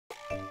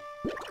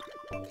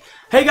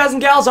Hey guys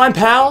and gals, I'm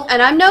Pal.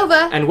 And I'm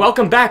Nova. And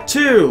welcome back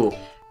to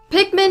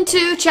Pikmin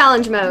 2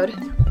 Challenge Mode.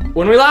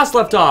 When we last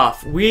left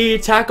off, we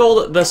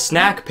tackled the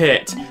Snack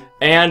Pit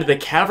and the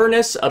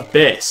Cavernous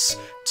Abyss.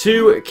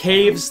 Two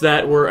caves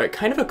that were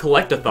kind of a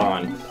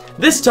collectathon.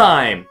 This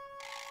time,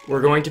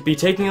 we're going to be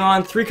taking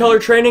on 3-color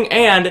training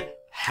and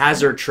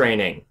hazard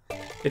training.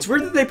 It's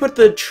weird that they put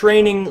the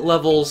training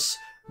levels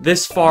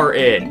this far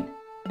in.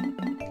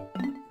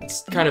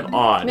 It's kind of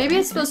odd. Maybe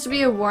it's supposed to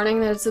be a warning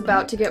that it's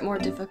about to get more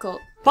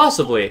difficult.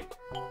 Possibly.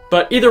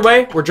 But either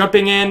way, we're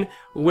jumping in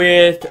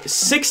with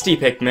 60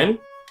 Pikmin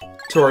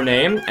to our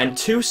name and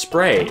 2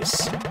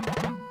 sprays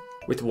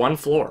with 1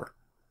 floor.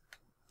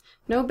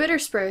 No bitter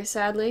spray,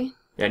 sadly.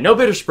 Yeah, no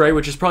bitter spray,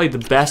 which is probably the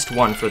best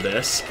one for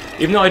this.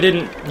 Even though I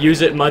didn't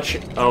use it much.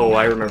 Oh,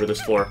 I remember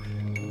this floor.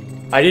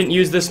 I didn't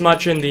use this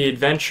much in the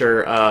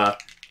adventure.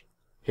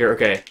 Here,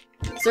 okay.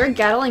 Is there a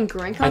Gatling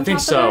Grink on I think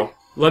top so. of there?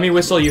 Let me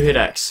whistle, you hit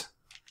X.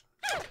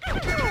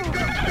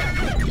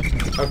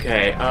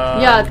 Okay,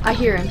 Yeah, I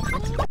hear him.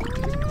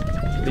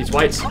 These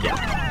whites?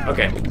 Yeah.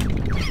 Okay.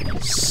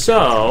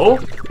 So,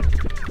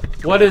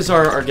 what is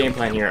our game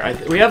plan here?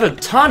 We have a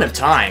ton of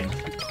time.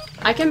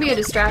 I can be a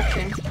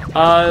distraction.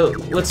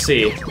 Let's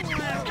see.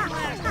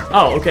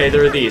 Oh, okay,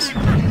 there are these.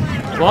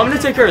 Well, I'm gonna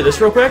take care of this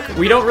real quick.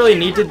 We don't really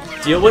need to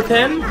deal with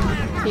him.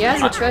 He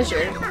has a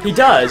treasure. He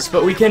does,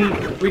 but we can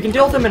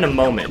deal with him in a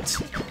moment.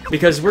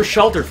 Because we're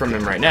sheltered from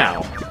him right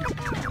now.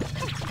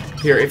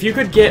 Here, if you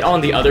could get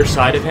on the other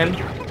side of him.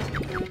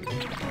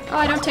 Oh,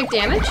 I don't take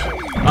damage?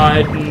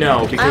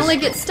 No, because... I only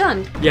get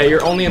stunned. Yeah,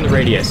 you're only in the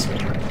radius.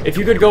 If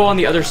you could go on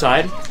the other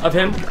side of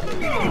him.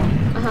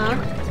 Uh-huh.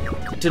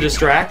 To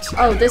distract.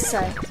 Oh, this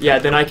side. Yeah,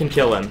 then I can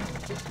kill him.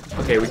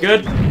 Okay, we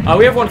good?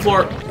 We have 1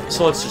 floor,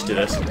 so let's just do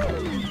this.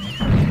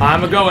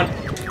 I'm a-going.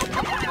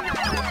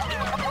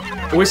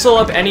 Whistle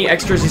up any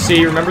extras you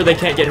see. Remember, they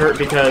can't get hurt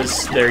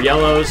because they're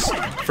yellows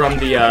from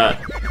the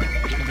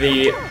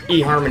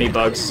eHarmony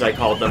bugs, as I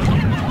called them.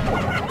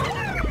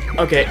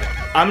 Okay,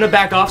 I'm gonna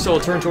back off so I'll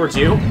turn towards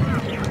you.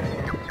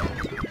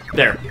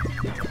 There.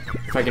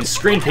 If I can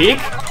screen peek.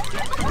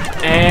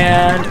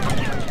 And...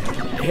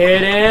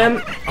 hit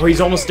him. Oh, he's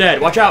almost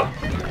dead. Watch out.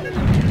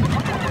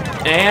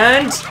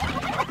 And...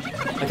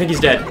 I think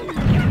he's dead.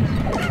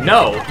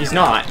 No, he's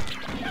not.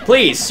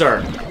 Please,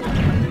 sir.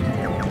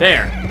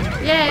 There.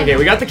 Yay. Okay,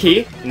 we got the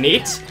key.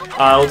 Neat.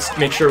 Let's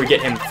make sure we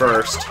get him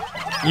first.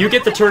 You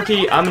get the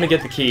turkey, I'm gonna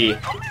get the key.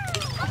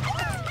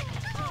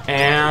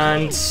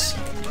 And...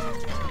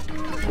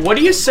 what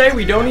do you say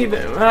we don't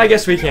even... I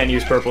guess we can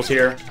use purples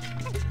here.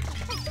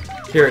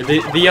 Here,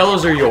 the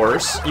yellows are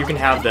yours. You can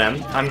have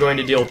them. I'm going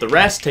to deal with the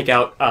rest, take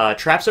out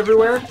traps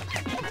everywhere.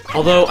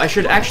 Although, I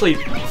should actually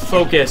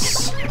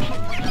focus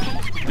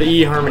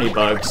the eHarmony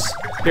bugs.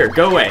 Here,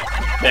 go away.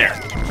 There.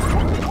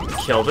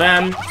 Kill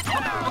them.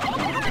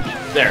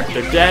 There,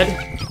 they're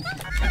dead.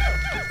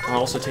 I'll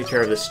also take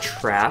care of this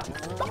trap.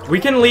 We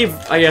can leave...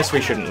 I guess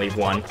we shouldn't leave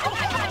one.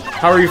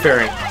 How are you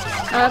faring?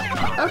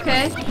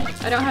 Okay.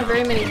 I don't have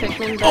very many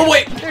Pikmin, but oh,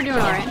 wait! They're doing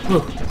alright.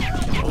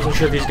 I wasn't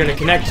sure if he's gonna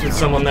connect with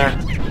someone there.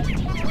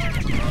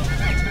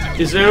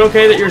 Is it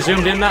okay that you're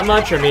zoomed in that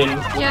much? I mean...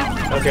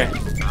 yeah. Okay.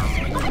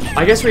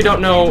 I guess we don't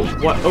know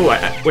what... oh,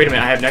 wait a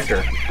minute, I have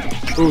nectar.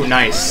 Ooh,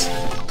 nice.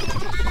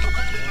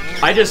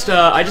 I just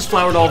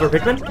flowered all of our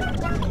Pikmin.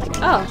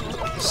 Oh.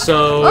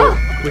 So,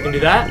 we can do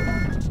that.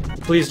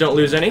 Please don't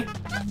lose any.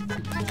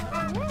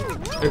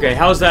 Okay,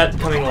 how's that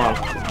coming along?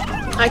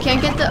 I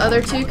can't get the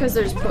other 2 because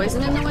there's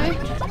poison in the way.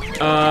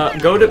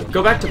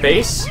 Go back to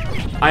base.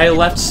 I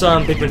left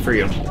some Pikmin for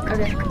you.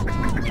 Okay.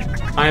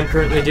 I am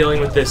currently dealing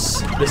with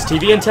this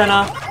TV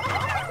antenna.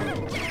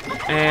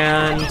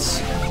 And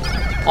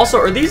also,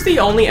 are these the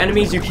only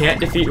enemies you can't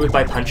defeat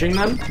by punching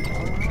them?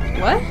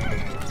 What?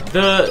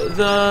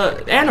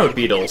 The anode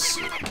beetles.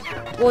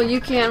 Well, you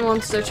can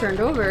once they're turned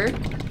over.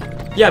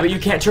 Yeah, but you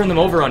can't turn them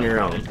over on your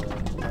own.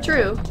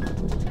 True.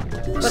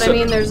 But I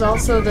mean, there's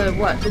also the,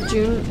 what, the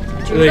June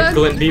bug?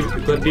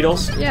 Glint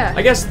beetles? Yeah.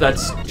 I guess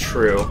that's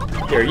true.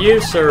 Here,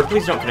 you, sir,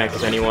 please don't connect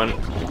with anyone.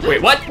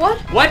 Wait, what? What?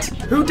 What?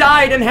 Who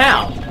died and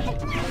how?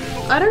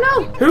 I don't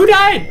know. Who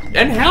died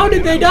and how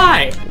did they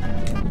die?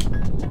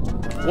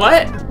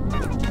 What?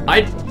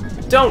 I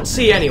don't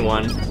see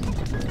anyone.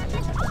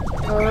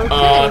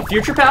 Okay.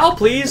 Future pal,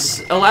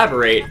 please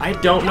elaborate. I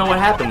don't know what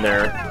happened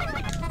there.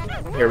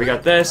 Here, we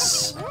got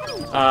this.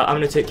 I'm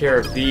gonna take care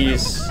of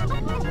these.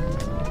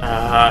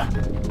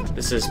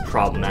 This is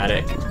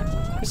problematic.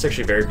 It's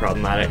actually very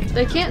problematic.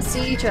 They can't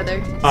see each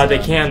other. So. They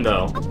can,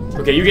 though.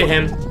 Okay, you get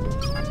him.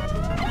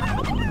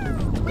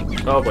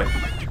 Oh, boy.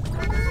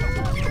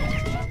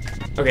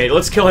 Okay,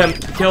 let's kill him.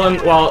 Kill him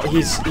while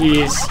he's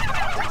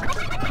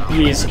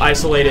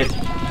isolated.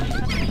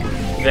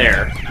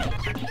 There.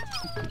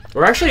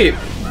 We're actually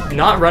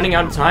not running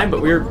out of time,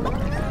 but we're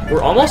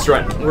almost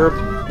running.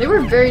 They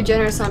were very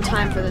generous on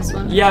time for this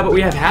one. Yeah, but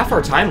we have half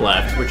our time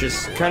left, which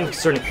is kind of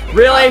concerning.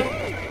 Really?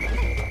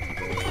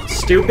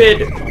 Stupid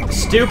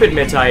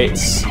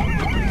Mittites.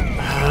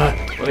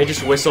 Let me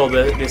just whistle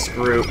this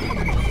group.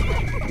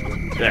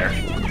 There.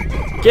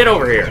 Get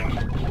over here.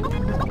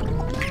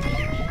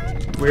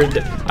 weird.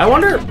 I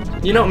wonder,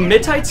 you know,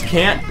 mid-heights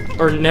can't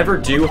or never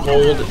do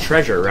hold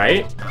treasure,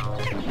 right?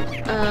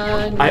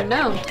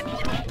 No.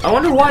 I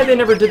wonder why they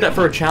never did that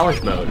for a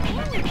challenge mode.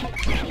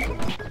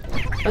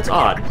 That's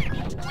odd.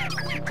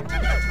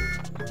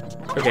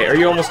 Okay, are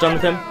you almost done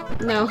with him?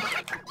 No.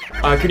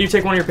 Could you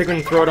take one of your Pikmin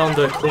and throw it on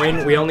the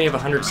coin? We only have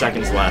 100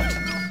 seconds left.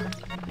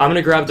 I'm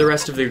gonna grab the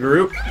rest of the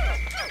group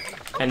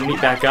and meet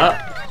back up.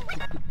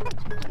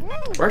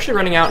 We're actually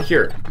running out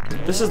here.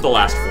 This is the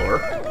last floor.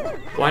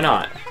 Why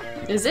not?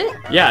 Is it?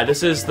 Yeah,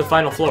 this is the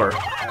final floor.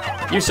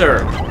 You,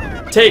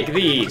 sir, take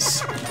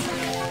these.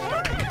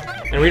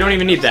 And we don't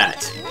even need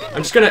that.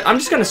 I'm just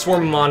gonna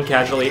swarm them on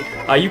casually.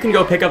 You can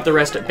go pick up the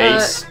rest at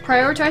base.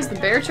 Prioritize the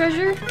bear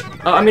treasure?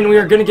 I mean, we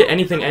are gonna get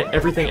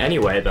everything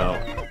anyway, though.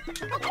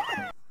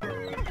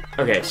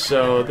 Okay,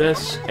 so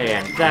this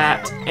and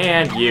that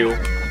and you.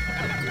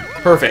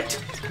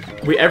 Perfect.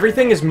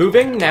 Everything is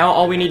moving. Now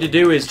all we need to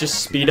do is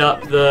just speed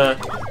up the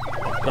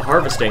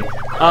harvesting.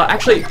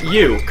 Actually,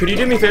 could you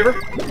do me a favor?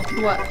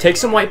 What? Take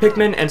some white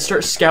Pikmin and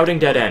start scouting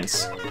dead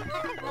ends.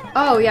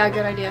 Oh, yeah,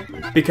 good idea.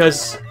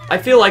 Because I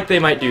feel like they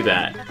might do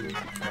that.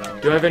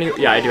 Do I have any?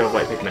 Yeah, I do have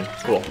white Pikmin.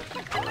 Cool.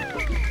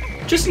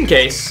 Just in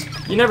case.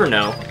 You never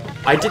know.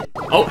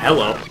 Oh,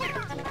 hello.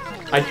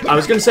 I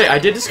was gonna say, I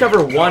did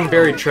discover one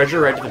buried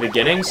treasure right at the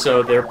beginning,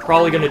 so they're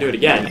probably gonna do it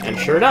again. And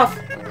sure enough,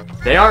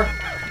 they are.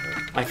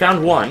 I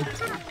found one.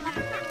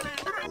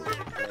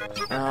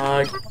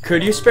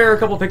 Could you spare a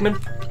couple Pikmin?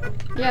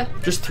 Yeah.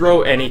 Just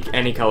throw any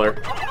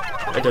color.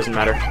 It doesn't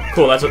matter.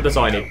 Cool, that's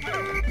all I need.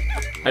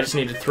 I just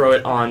need to throw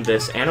it on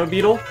this anode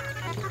beetle.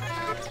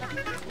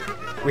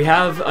 We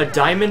have a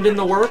diamond in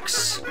the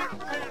works.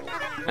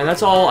 And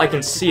that's all I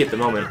can see at the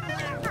moment.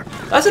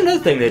 That's another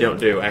thing they don't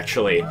do,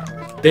 actually.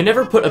 They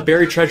never put a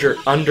buried treasure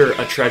under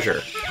a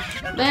treasure.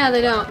 Yeah,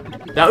 they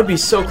don't. That would be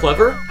so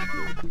clever.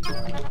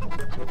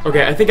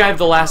 Okay, I think I have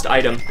the last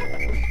item.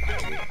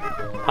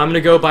 I'm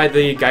gonna go by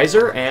the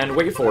geyser and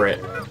wait for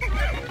it.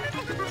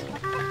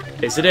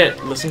 Is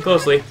it? Listen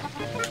closely.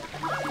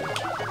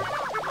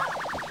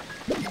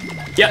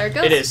 Yep,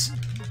 it is.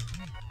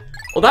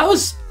 Well, that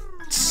was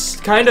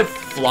kind of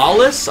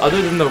flawless,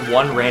 other than the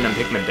one random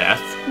Pikmin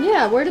death.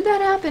 Yeah, where did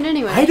that happen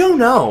anyway? I don't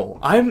know.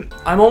 I'm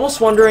almost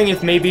wondering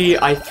if maybe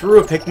I threw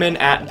a Pikmin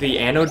at the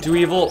anode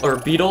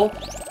beetle,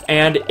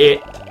 and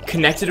it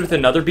connected with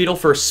another beetle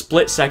for a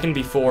split second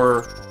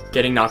before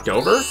getting knocked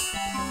over.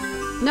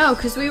 No,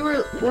 because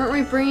weren't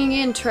we bringing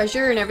in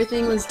treasure and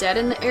everything was dead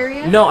in the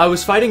area? No, I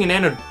was fighting an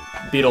anode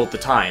beetle at the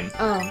time.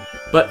 Oh.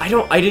 But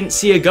I didn't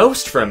see a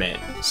ghost from it,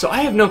 so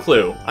I have no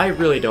clue. I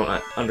really don't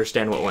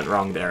understand what went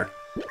wrong there.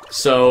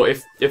 So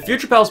if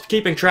Future Pal's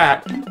keeping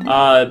track,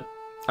 I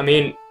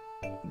mean,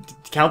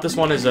 count this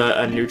one as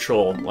a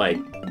neutral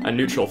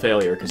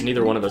failure, because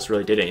neither one of us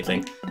really did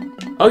anything.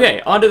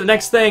 Okay, on to the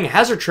next thing,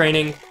 hazard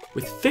training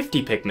with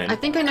 50 Pikmin. I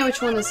think I know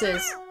which one this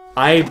is.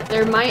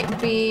 There might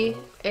be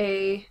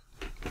a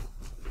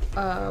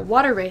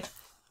water wraith.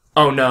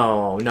 Oh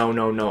no,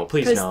 no,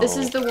 please no. Because this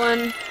is the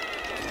one,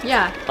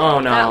 yeah. Oh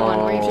no. That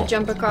one where you have to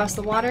jump across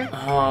the water.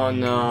 Oh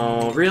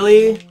no,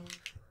 really?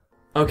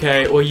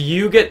 Okay, well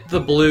you get the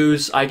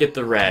blues, I get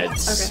the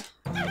reds.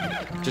 Okay.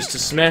 Just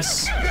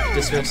dismiss,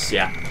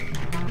 yeah.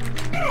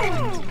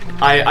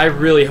 I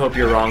really hope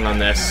you're wrong on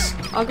this.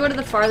 I'll go to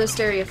the farthest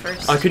area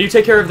first. Could you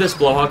take care of this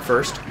blowhog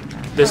first?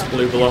 This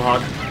blue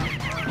blowhog.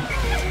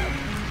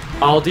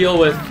 I'll deal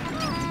with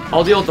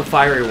the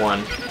fiery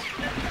one.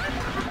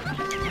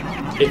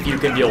 If you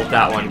can deal with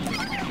that one.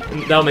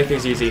 That'll make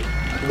things easy.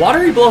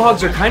 Watery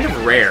blowhogs are kind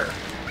of rare.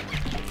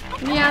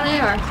 Yeah, they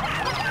are.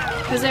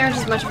 Because they aren't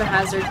as much of a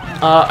hazard.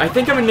 I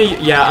think I'm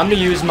gonna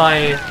use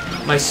my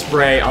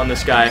spray on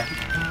this guy.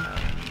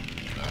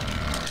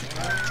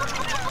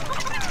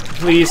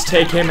 Please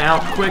take him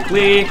out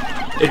quickly.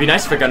 It'd be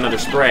nice if I got another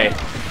spray.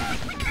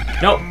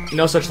 Nope,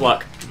 no such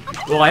luck.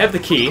 Well, I have the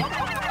key.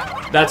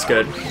 That's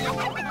good.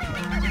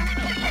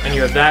 And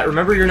you have that.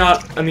 Remember, you're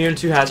not immune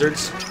to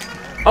hazards.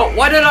 Oh,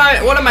 what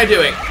am I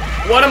doing?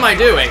 What am I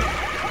doing?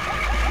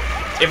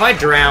 If I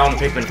drown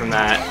Pikmin from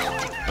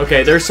that.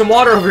 Okay, there's some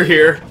water over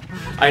here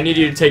I need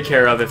you to take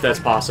care of if that's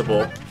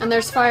possible. And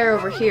there's fire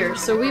over here,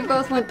 so we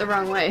both went the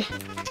wrong way.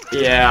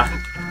 Yeah.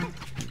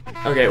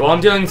 Okay, well I'm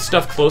dealing with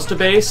stuff close to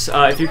base.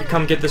 If you could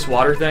come get this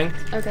water thing.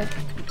 Okay.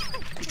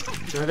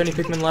 Do I have any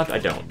Pikmin left? I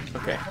don't.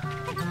 Okay.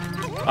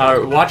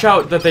 Watch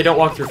out that they don't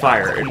walk through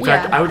fire. In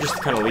fact, I would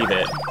just kind of leave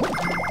it.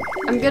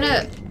 I'm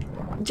gonna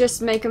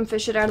just make them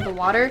fish it out of the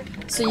water,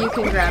 so you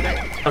can grab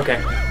it.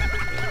 Okay.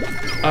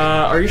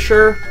 Are you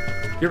sure?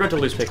 You're about to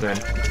lose Pikmin.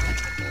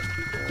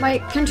 My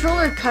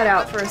controller cut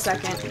out for a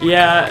second.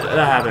 Yeah,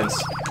 that happens.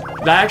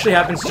 That actually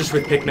happens just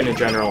with Pikmin in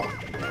general.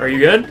 Are you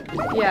good?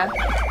 Yeah.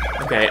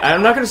 Okay,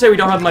 I'm not gonna say we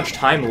don't have much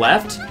time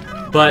left,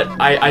 but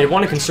I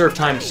want to conserve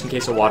time just in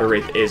case a water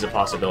wraith is a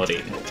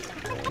possibility.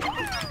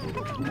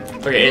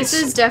 Okay, this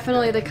is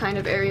definitely the kind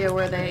of area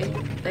where they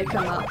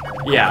come up.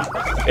 Yeah,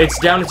 it's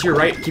down to your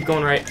right. Keep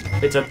going right.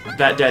 It's at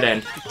that dead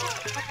end.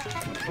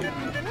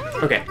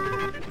 Okay.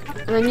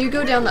 And then you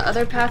go down the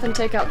other path and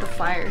take out the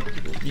fire.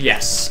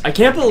 Yes. I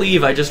can't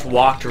believe I just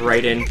walked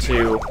right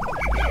into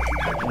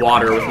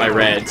water with my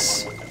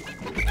reds.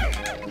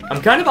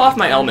 I'm kind of off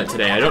my element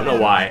today. I don't know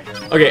why.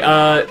 Okay,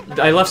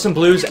 I left some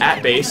blues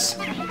at base.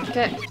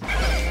 Okay.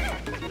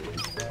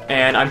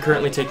 And I'm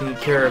currently taking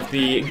care of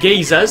the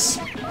geysers.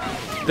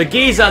 The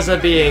geysers are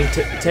being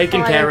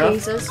taken care of.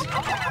 Geysers.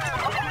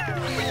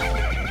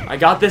 I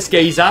got this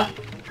geyser.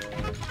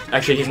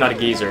 Actually, he's not a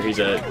geyser. He's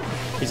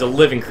a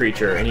living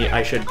creature, and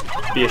I should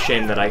be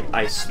ashamed that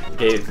I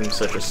gave him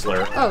such a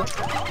slur. Oh.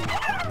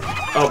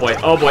 Oh boy.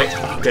 Oh boy.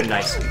 Oh, good,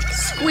 nice.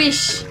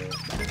 Squish.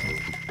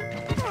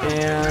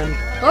 And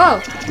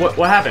Whoa.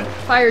 what happened?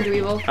 Fire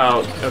dweeble.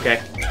 Oh,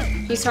 okay.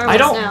 He's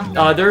harmless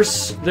now.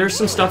 There's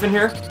some stuff in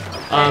here.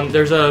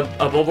 There's a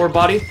Bulborb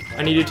body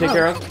I need you to take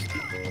care of.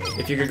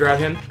 If you could grab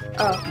him.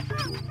 Oh.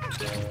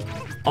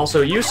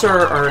 Also, you,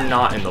 sir, are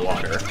not in the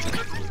water.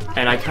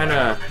 And I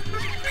kinda...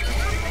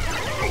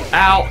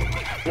 Ow!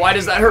 Why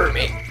does that hurt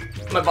me?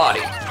 My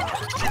body.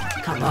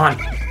 Come on.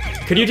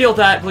 Could you deal with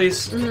that,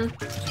 please?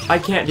 Mm-hmm. I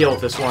can't deal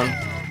with this one.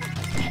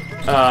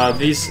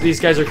 These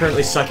guys are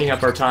currently sucking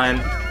up our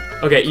time.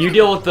 Okay, you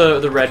deal with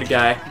the red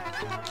guy.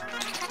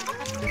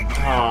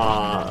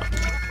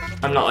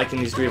 I'm not liking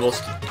these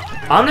dweebles.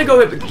 I'm gonna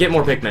go get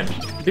more Pikmin.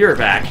 Be right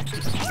back.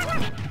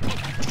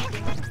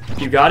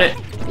 You got it?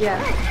 Yeah.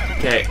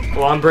 Okay.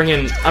 Well, I'm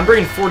bringing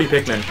 40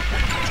 Pikmin.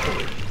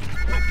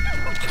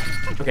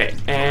 Okay,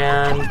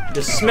 and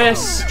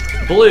dismiss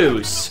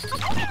blues.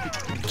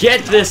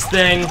 Get this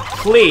thing,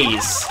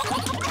 please.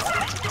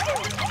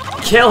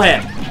 Kill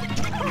him.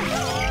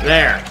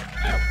 There.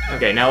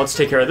 Okay, now let's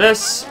take care of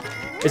this.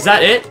 Is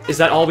that it? Is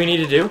that all we need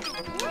to do?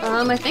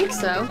 I think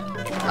so.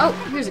 Oh,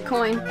 here's a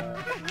coin.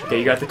 Okay,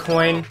 you got the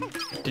coin.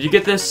 Did you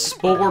get this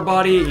Bulborb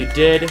body? You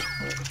did.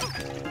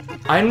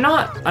 I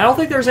don't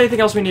think there's anything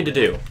else we need to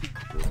do.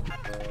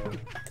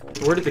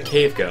 Where did the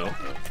cave go?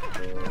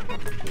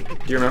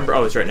 Do you remember?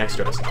 Oh, it's right next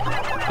to us.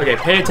 Okay,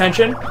 pay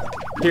attention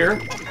here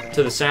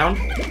to the sound.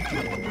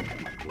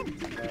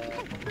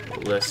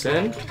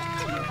 Listen.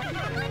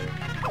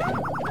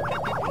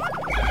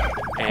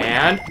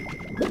 And...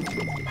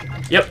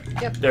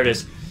 Yep, there it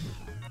is.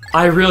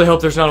 I really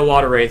hope there's not a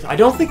water wraith. I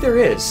don't think there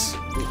is.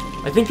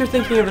 I think you're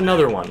thinking of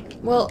another one.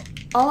 Well,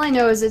 all I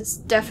know is it's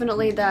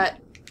definitely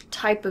that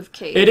type of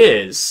cave. It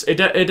is. It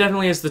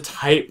definitely is the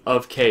type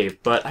of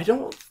cave, but I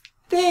don't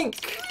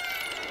think...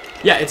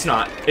 Yeah, it's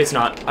not. It's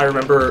not. I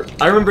remember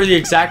the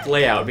exact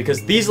layout,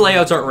 because these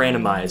layouts aren't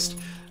randomized.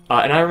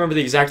 And I remember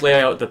the exact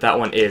layout that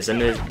one is,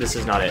 and this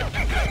is not it.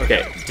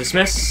 Okay,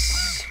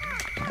 dismiss.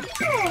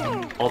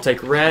 I'll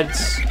take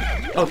reds.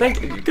 Oh,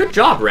 good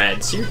job,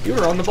 reds. You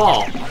were on the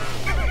ball.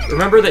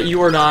 Remember that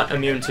you are not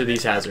immune to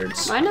these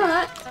hazards. I know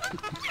that.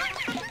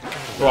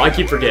 Well, I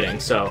keep forgetting,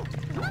 so...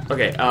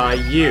 Okay,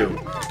 you.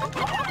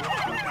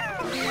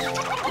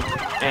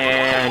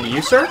 And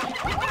you, sir?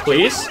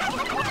 Please?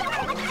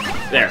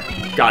 There,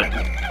 got it.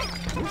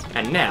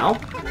 And now,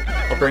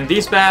 I'll bring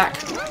these back.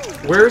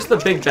 Where's the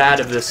big bad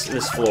of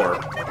this floor?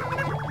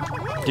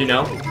 Do you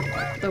know?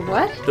 The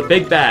what? The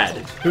big bad.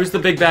 Who's the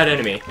big bad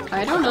enemy?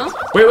 I don't know.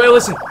 Wait,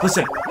 listen.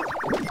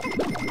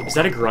 Is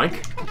that a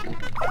groink?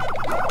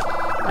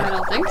 I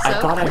don't think so. I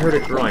thought I heard a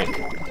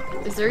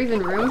groink. Is there even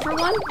room for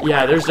one?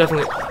 Yeah, there's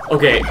definitely...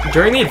 Okay,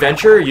 during the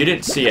adventure, you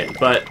didn't see it,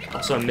 but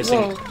also I'm missing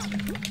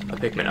a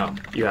Pikmin. Oh,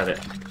 you have it.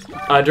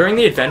 During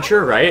the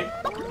adventure, right,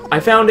 I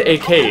found a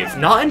cave,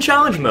 not in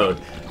challenge mode,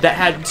 that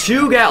had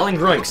 2 Gatling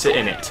groinks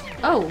in it.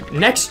 Oh.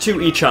 Next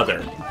to each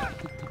other.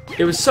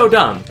 It was so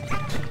dumb.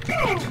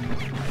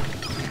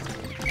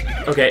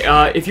 Okay,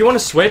 if you want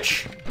to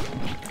switch,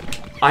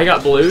 I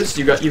got blues,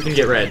 you can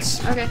get reds.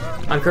 Okay.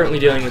 I'm currently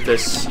dealing with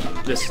this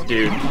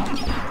dude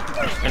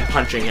and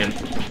punching him.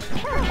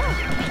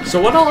 So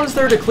what all is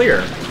there to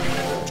clear?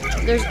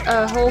 There's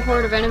a whole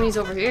horde of enemies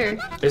over here.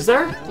 Is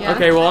there? Yeah.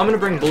 Okay, well I'm gonna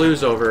bring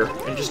blues over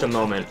in just a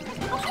moment.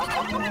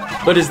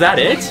 But is that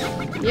it?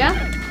 Yeah.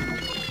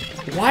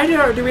 Why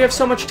do we have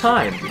so much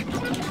time?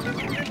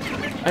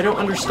 I don't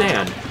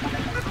understand.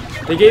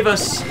 They gave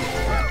us,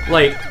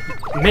 like,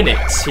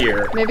 minutes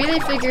here. Maybe they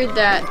figured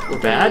that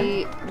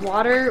the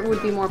water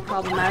would be more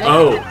problematic.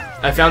 Oh,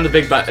 I found the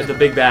big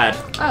bad.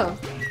 Oh.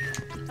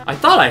 I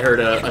thought I heard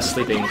a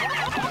sleeping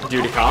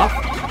dude cough.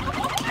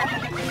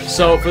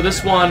 So for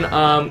this one,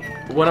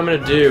 what I'm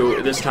gonna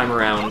do this time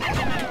around...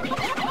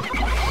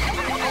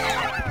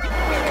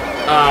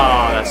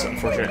 Oh, that's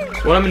unfortunate.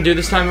 What I'm gonna do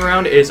this time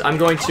around is I'm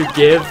going to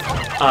give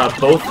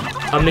both...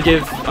 I'm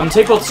gonna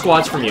take both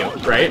squads from you,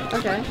 right?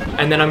 Okay.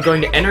 And then I'm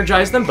going to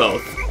energize them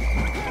both.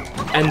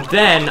 And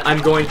then I'm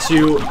going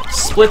to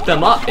split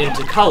them up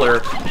into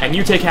color, and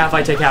you take half,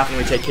 I take half, and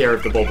we take care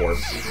of the Bulborb.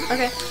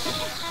 Okay.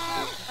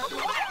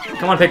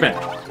 Come on, Pikmin.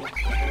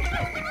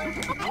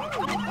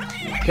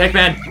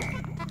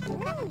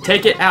 Pikmin!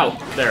 Take it out.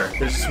 There.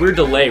 There's this weird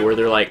delay where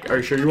they're like, are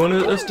you sure you want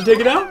us to take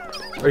it out?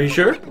 Are you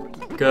sure?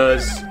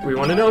 Because we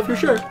want to know if you're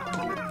sure.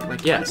 I'm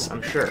like, yes,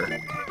 I'm sure.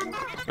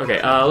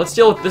 Okay, let's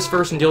deal with this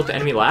first and deal with the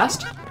enemy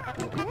last.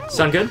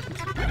 Sound good?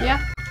 Yeah.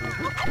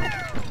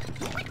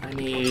 I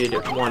need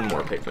one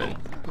more Pikmin.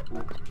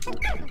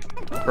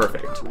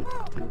 Perfect.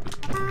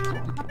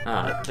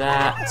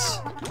 That.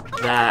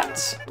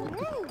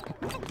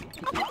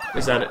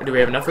 Is that, do we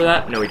have enough for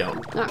that? No, we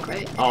don't. Not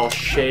quite. I'll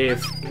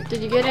shave.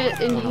 Did you get it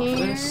in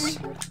here? This.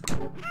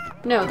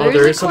 No, Oh,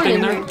 there is a coin something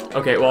in there? here.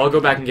 Okay, well, I'll go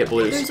back and get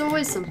blues. There's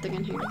always something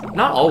in here.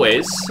 Not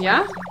always.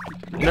 Yeah?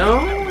 No,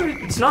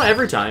 it's not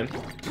every time.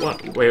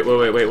 What? Wait,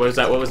 what was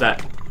that? What was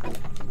that?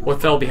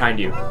 What fell behind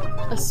you?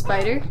 A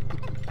spider?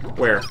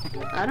 Where?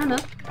 I don't know.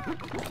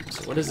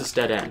 So what is this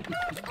dead end?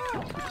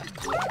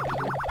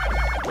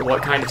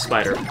 What kind of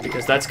spider?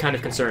 Because that's kind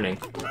of concerning.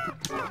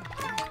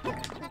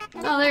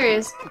 Oh, there he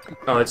is.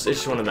 Oh, it's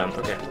just one of them.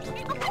 Okay.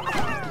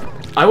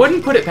 I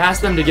wouldn't put it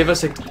past them to give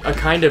us a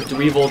kind of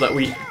dweevil that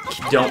we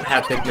don't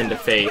have Pikmin to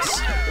face.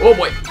 Oh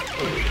boy.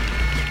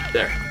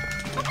 There.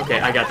 Okay,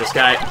 I got this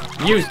guy.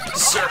 You,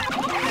 sir,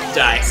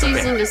 die. Cease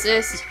Okay. and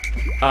desist.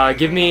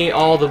 Give me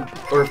all the,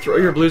 or throw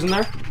your blues in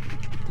there.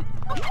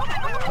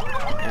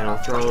 And I'll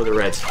throw the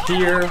reds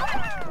here.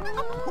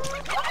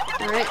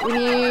 Alright, we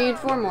need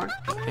 4 more.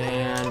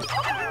 And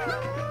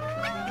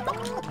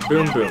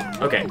boom, boom.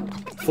 Okay,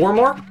 4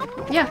 more?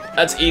 Yeah.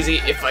 That's easy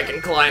if I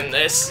can climb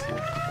this.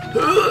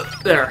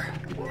 There.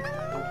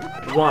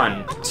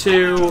 1,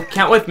 2,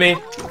 count with me.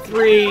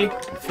 3,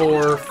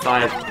 4,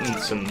 5, and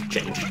some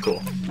change.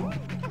 Cool.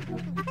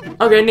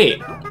 Okay,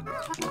 neat.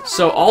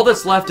 So all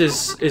that's left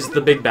is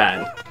the big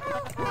bad.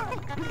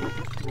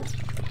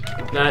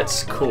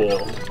 That's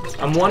cool.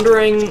 I'm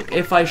wondering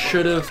if I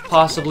should have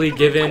possibly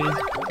given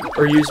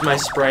or used my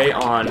spray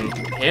on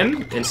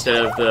him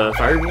instead of the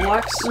fire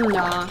blocks.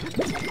 Nah.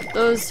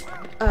 Those,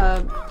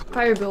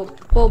 fire bull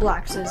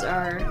blaxes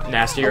are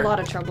Nastier. a lot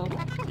of trouble.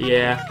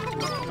 Yeah.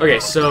 Okay,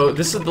 so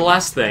this is the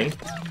last thing.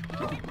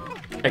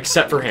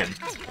 Except for him.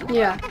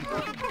 Yeah.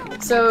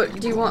 So,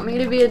 do you want me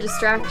to be a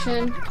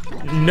distraction?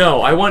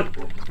 No, I want...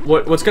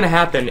 What's gonna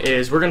happen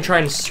is we're gonna try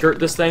and skirt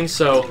this thing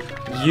so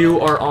you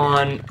are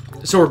on...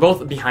 So we're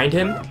both behind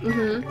him,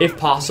 if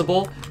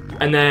possible,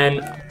 and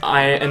then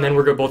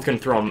we're both gonna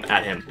throw him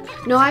at him.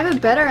 No, I have a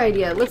better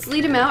idea. Let's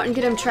lead him out and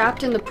get him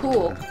trapped in the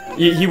pool.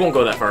 He won't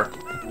go that far.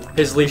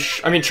 His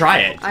leash... I mean, try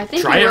it. I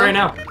think Try he it will. right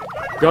now.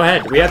 Go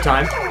ahead, we have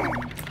time.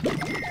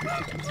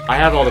 I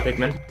have all the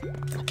Pikmin.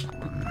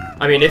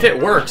 I mean, if it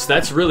works,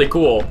 that's really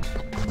cool.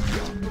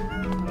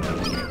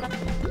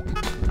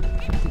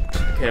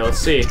 Okay, let's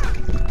see.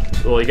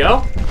 Will he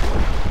go?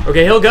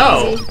 Okay, he'll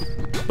go. Easy.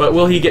 But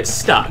will he get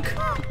stuck?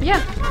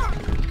 Yeah.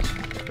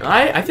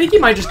 I think he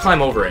might just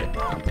climb over it.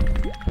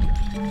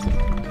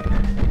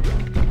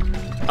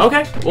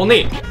 Okay, well,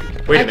 neat.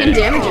 Wait a minute. I can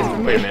damage him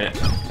from Wait a here.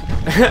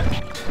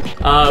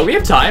 minute. We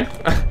have time.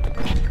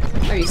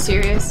 Are you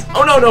serious?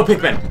 Oh no, no,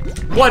 Pikmin.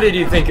 What did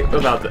you think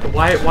about that?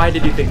 Why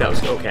did you think that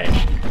was okay?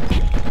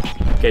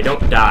 Okay,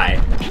 don't die.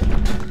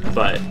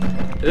 But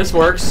this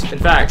works. In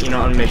fact, you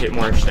know, I'm gonna make it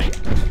more interesting.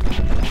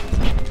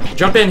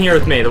 Jump in here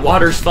with me. The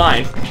water's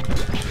fine.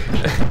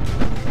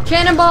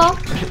 Cannonball!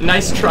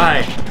 Nice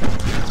try.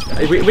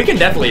 We can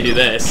definitely do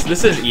this.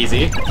 This is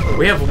easy.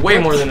 We have way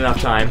more than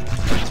enough time.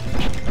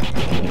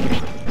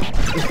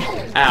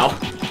 Ow.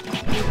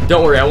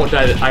 Don't worry, I won't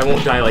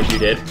die like you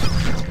did.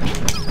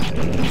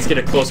 Let's get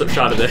a close-up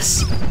shot of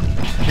this.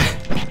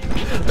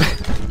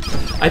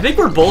 I think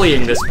we're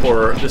bullying this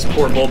poor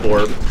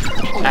Bulborb.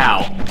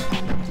 Ow.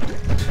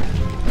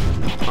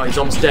 Oh, he's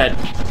almost dead.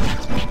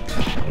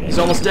 He's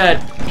almost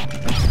dead.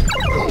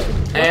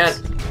 And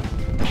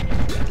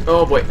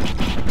oh boy.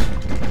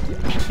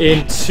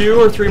 In 2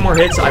 or 3 more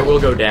hits, I will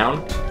go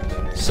down.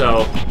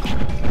 So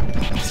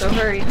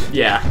hurry.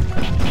 yeah.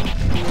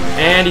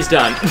 And he's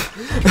done.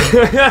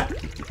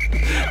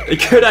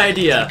 Good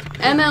idea.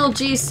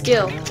 MLG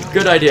skill.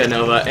 Good idea,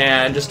 Nova.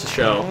 And just to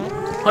show.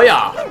 Oh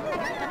yeah.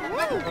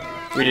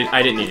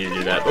 I didn't need you to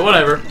do that, but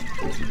whatever.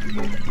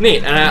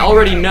 Neat, and I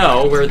already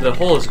know where the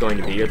hole is going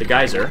to be, or the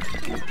geyser.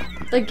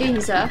 The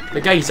geyser. The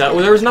geyser. Well,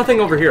 there was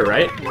nothing over here,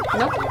 right?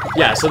 Nope.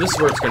 Yeah, so this is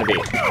where it's going to be.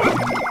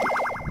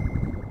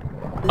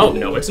 Oh,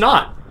 no, it's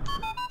not.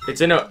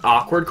 It's in an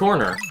awkward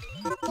corner.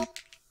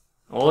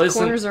 Well, isn't...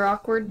 Corners are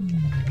awkward.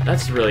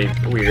 That's really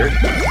weird.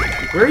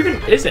 Where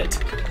even is it?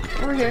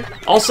 Over here.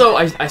 Also,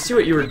 I see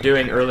what you were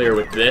doing earlier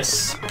with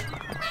this.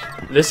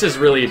 This is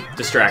really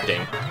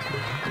distracting.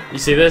 You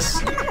see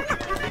this?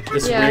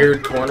 This Yeah.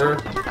 weird corner?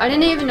 I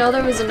didn't even know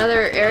there was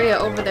another area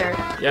over there.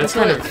 Yeah, it's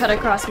until kind it of... cut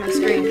across my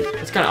screen.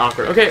 It's kind of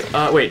awkward. Okay,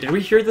 wait, did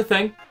we hear the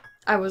thing?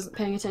 I wasn't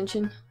paying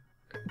attention.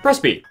 Press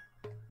B.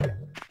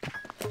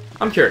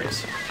 I'm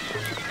curious.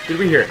 Did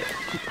we hear it?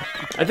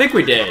 I think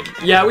we did.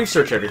 Yeah, we've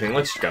searched everything.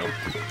 Let's go.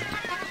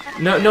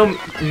 No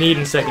need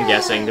in second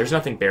guessing. There's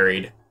nothing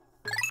buried.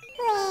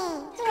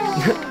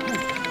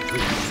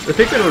 The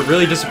Pikmin were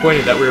really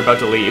disappointed that we were about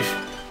to leave.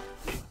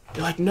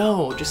 They're like,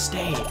 no, just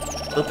stay.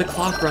 Let the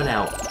clock run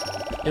out.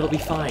 It'll be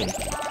fine.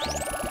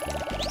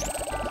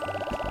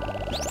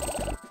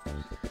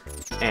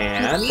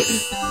 And...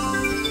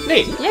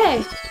 neat.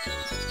 Yay!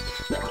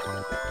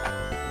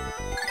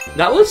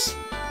 That was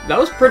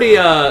pretty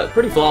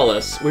pretty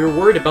flawless. We were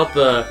worried about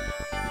the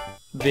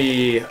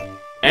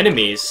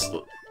enemies,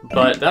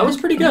 but that was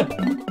pretty good.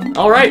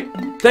 All right,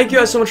 thank you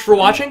guys so much for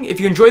watching. If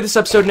you enjoyed this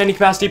episode in any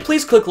capacity,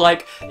 please click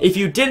like. If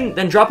you didn't,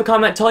 then drop a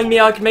comment telling me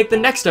how I can make the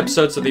next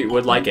episode so that you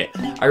would like it.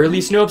 I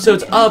release new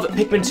episodes of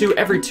Pikmin 2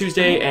 every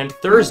Tuesday and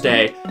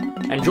Thursday.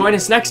 And join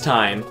us next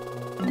time,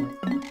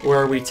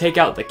 where we take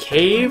out the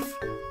Cave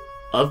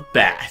of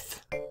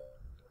Bath.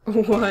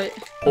 What?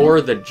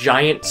 Or the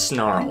Giant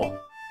Snarl.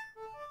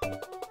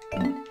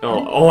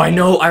 Oh, I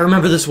know, I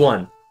remember this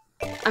one.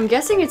 I'm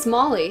guessing it's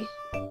Molly.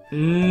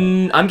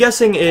 I'm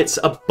guessing it's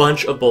a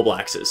bunch of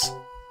Bulblaxes.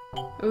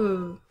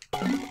 Ooh.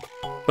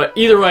 But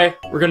either way,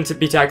 we're going to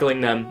be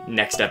tackling them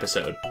next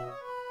episode.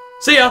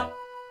 See ya!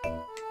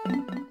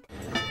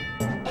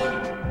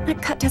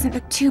 That cut doesn't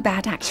look too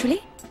bad,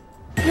 actually.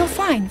 You're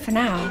fine for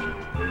now.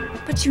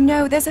 But you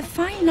know, there's a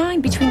fine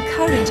line between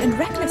courage and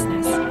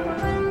recklessness.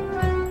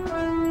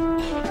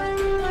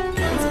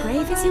 As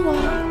brave as you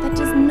are, that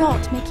does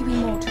not make you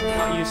immortal.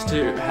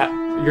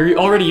 You're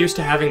already used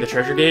to having the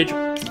treasure gauge,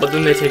 but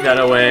then they take that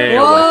away.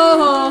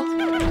 Whoa!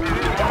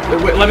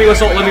 Wait, let me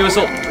whistle,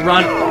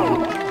 run.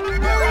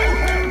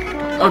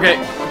 Okay,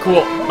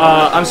 cool.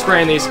 I'm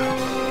spraying these.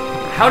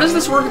 How does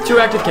this work with 2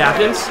 active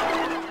captains?